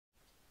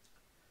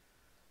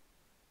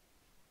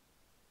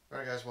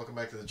Alright guys, welcome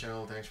back to the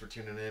channel. Thanks for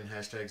tuning in.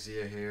 Hashtag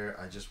Zia here.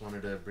 I just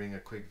wanted to bring a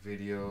quick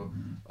video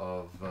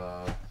of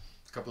a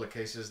couple of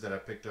cases that I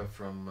picked up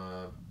from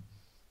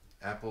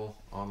Apple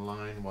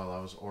online while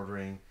I was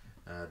ordering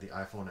the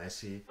iPhone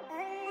SE.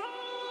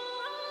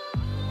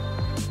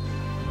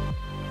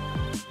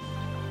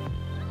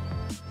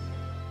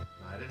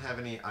 I didn't have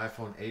any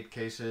iPhone 8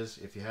 cases.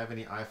 If you have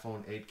any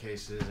iPhone 8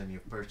 cases and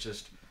you've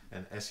purchased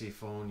an SE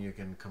phone, you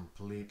can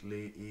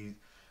completely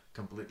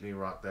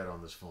rock that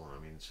on this phone.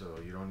 I mean, so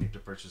you don't need to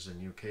purchase a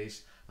new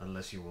case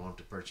unless you want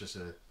to purchase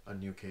a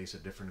new case, a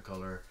different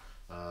color.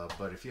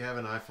 But if you have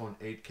an iPhone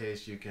 8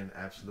 case, you can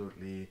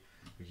absolutely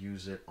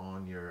use it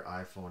on your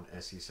iPhone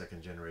SE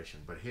second generation.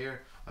 But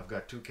here I've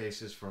got two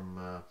cases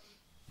from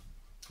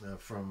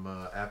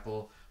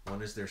Apple.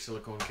 One is their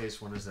silicone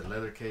case, one is their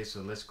leather case.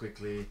 So let's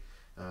quickly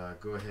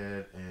go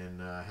ahead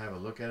and have a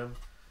look at them.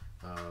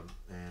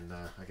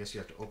 I guess you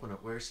have to open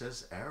up where it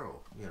says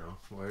arrow, you know,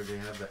 where they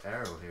have the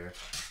arrow here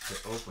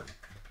to open.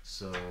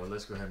 So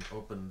let's go ahead and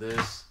open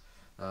this.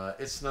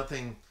 It's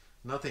nothing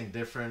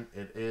different.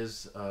 It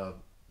is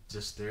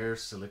just their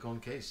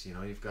silicone case. You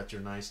know, you've got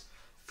your nice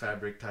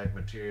fabric type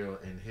material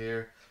in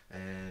here,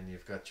 and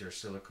you've got your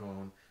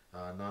silicone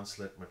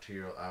non-slip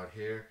material out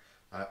here.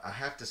 I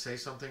have to say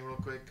something real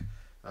quick.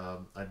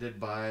 I did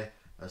buy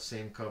a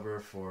same cover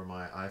for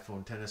my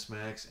iPhone XS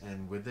Max,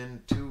 and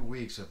within 2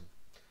 weeks of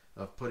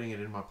putting it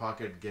in my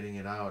pocket, getting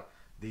it out,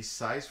 these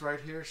sides right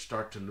here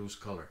start to lose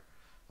color,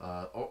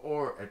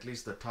 or at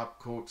least the top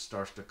coat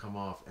starts to come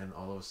off, and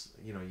all of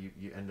you know,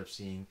 you end up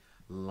seeing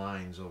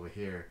lines over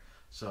here.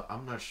 So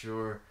I'm not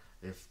sure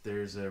if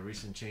there's a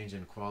recent change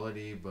in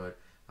quality, but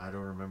I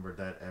don't remember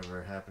that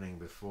ever happening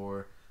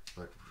before,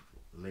 but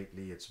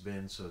lately it's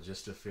been. So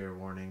just a fair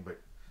warning.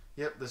 But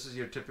yep, this is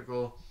your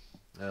typical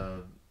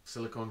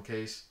silicone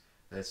case.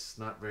 It's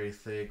not very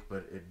thick,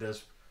 but it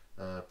does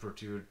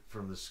protrude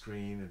from the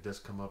screen. It does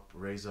come up,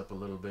 raise up a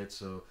little bit,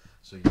 so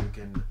you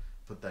can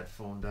put that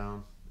phone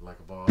down like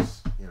a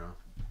boss, you know,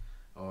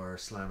 or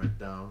slam it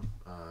down,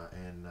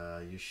 and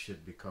you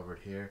should be covered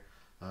here.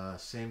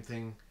 Same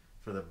thing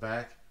for the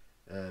back.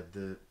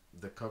 The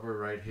cover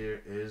right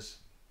here is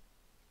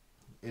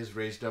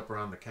raised up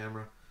around the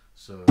camera,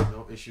 so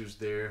no issues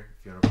there.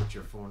 If you want to put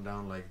your phone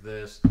down like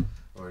this,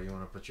 or you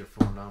want to put your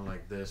phone down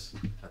like this,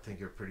 I think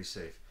you're pretty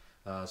safe.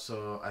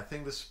 So I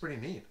think this is pretty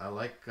neat. I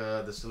like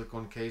the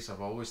silicone case.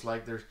 I've always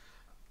liked theirs,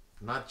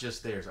 not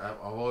just theirs. I've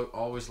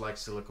always liked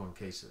silicone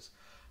cases.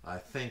 I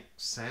think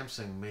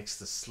Samsung makes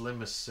the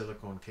slimmest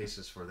silicone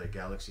cases for their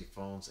Galaxy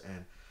phones,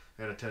 and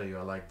I gotta tell you,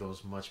 I like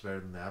those much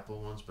better than the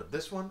Apple ones. But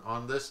this one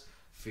on this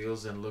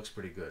feels and looks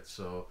pretty good.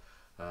 So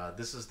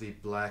this is the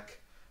black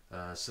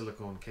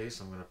silicone case.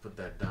 I'm gonna put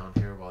that down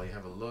here while you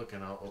have a look,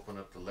 and I'll open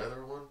up the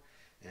leather one,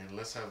 and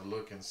let's have a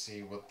look and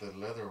see what the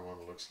leather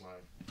one looks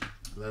like.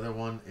 Leather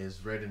one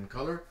is red in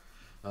color.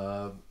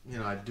 You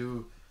know, I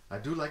do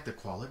like the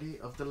quality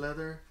of the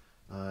leather.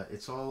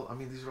 It's all, I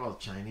mean, these are all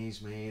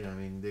Chinese made. I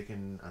mean, they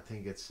can, I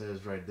think it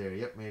says right there,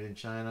 yep, made in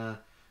China.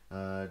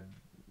 I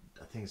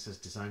think it says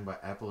designed by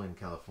Apple in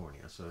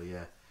California. So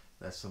yeah,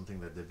 that's something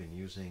that they've been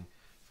using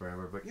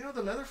forever. But you know,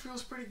 the leather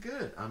feels pretty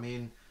good. I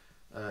mean,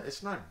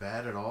 it's not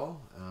bad at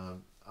all.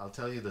 I'll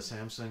tell you, the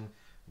Samsung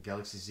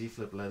Galaxy Z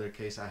Flip leather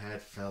case I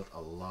had felt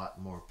a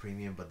lot more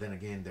premium, but then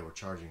again, they were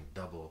charging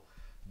double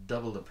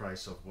the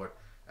price of what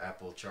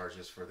Apple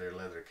charges for their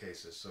leather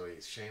cases. So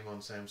shame on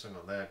Samsung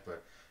on that.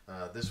 But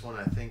this one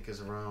I think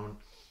is around,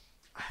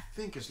 I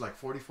think it's like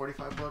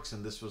 45 bucks,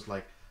 and this was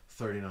like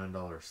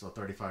 $39, so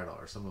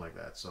 $35, something like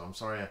that. So I'm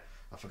sorry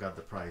I forgot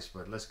the price,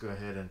 but let's go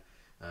ahead and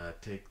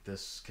take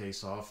this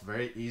case off.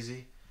 Very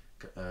easy.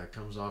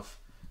 Comes off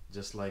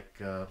just like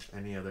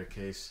any other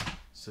case,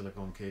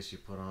 silicone case you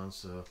put on.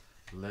 So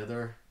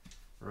leather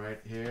right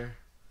here.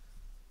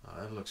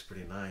 That looks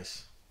pretty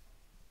nice.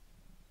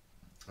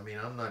 I mean,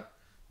 I'm not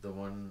the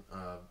one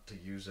to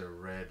use a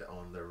red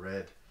on the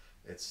red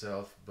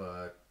itself,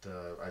 but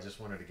I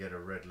just wanted to get a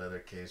red leather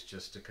case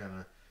just to kind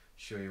of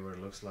show you what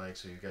it looks like.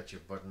 So you got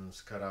your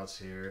buttons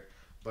cutouts here.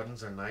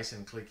 Buttons are nice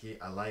and clicky.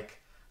 I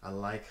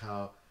like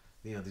how,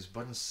 you know, these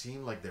buttons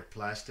seem like they're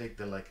plastic.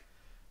 They're like,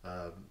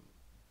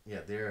 yeah,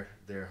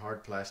 they're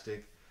hard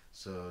plastic.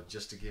 So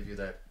just to give you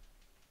that,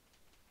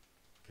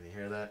 can you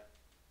hear that?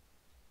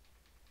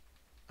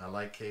 I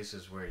like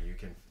cases where you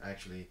can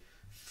actually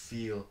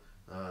feel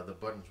the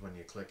buttons when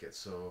you click it.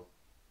 So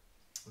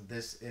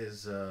this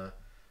is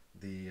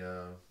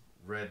the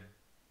red.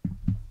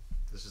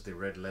 This is the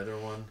red leather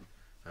one.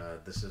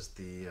 This is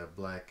the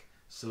black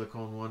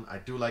silicone one. I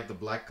do like the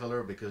black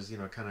color because, you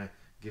know, it kind of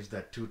gives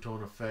that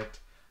two-tone effect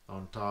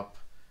on top.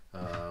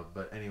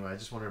 But anyway, I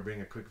just wanted to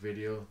bring a quick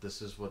video.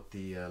 This is what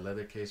the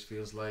leather case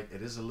feels like.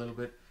 It is a little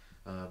bit.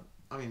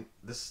 I mean,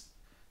 this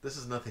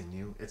is nothing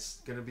new. It's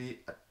gonna be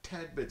a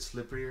tad bit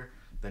slipperier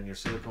than your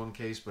silicone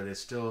case, but it's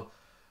still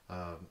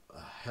a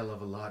hell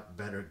of a lot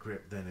better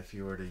grip than if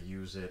you were to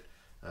use it,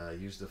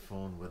 use the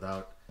phone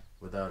without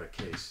a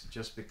case.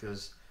 Just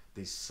because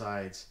these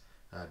sides,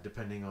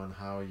 depending on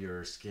how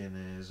your skin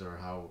is or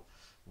how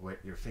wet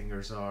your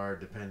fingers are,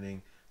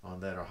 depending on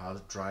that or how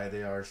dry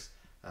they are.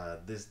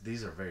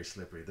 These are very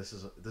slippery. This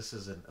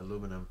is an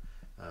aluminum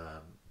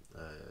um,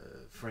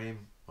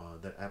 frame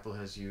that Apple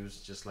has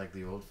used, just like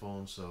the old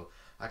phone. So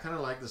I kind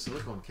of like the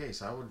silicone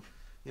case. I would,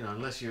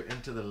 unless you're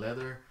into the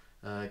leather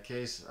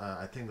case,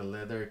 I think the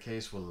leather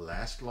case will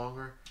last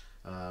longer.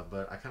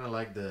 But I kind of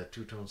like the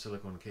two-tone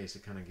silicone case.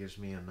 It kind of gives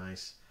me a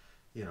nice,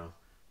 you know,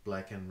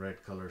 black and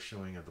red color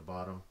showing at the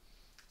bottom.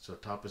 So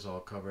top is all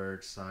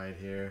covered, side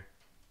here.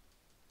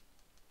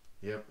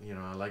 Yep,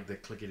 I like the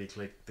clickety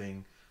click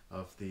thing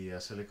of the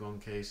silicone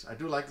case. I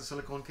do like the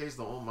silicone case.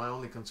 My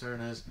only concern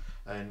is,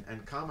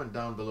 and comment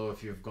down below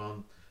if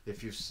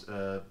you've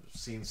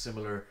seen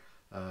similar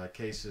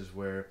cases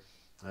where,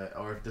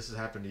 or if this has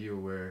happened to you,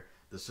 where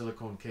the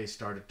silicone case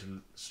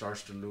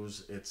starts to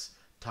lose its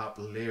top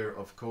layer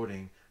of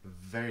coating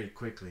very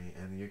quickly,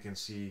 and you can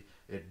see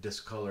it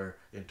discolor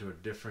into a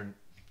different.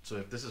 So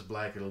if this is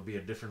black, it'll be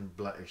a different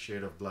black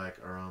shade of black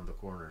around the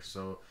corner.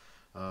 So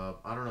I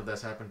don't know if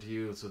that's happened to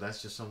you, so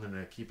that's just something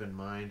to keep in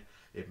mind.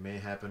 It may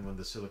happen when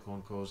the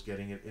silicone goes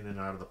getting it in and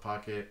out of the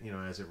pocket,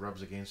 as it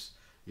rubs against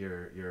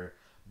your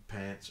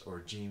pants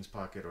or jeans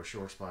pocket or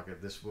shorts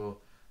pocket. This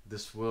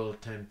will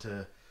tend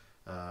to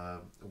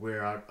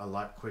wear out a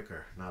lot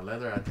quicker. Now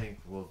leather, I think,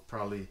 will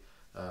probably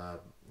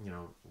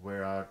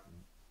wear out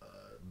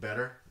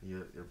better.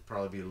 It'll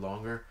probably be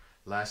longer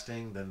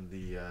lasting than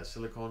the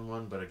silicone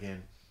one, but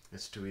again,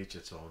 it's to each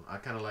its own. I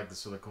kind of like the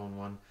silicone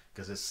one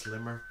because it's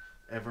slimmer,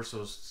 ever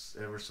so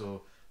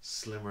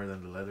slimmer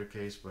than the leather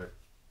case, but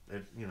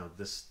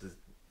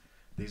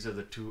these are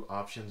the two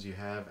options you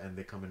have, and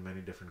they come in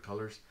many different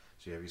colors.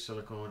 So you have your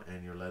silicone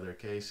and your leather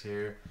case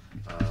here.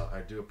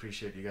 I do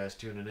appreciate you guys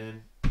tuning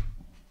in.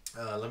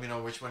 Let me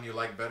know which one you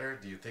like better.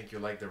 Do you think you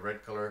like the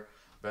red color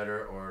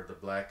better or the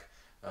black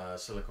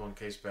silicone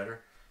case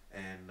better?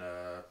 And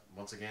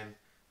once again,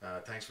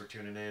 thanks for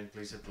tuning in.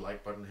 Please hit the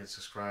like button, hit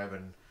subscribe,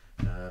 and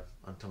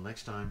until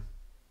next time,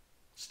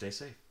 stay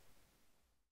safe.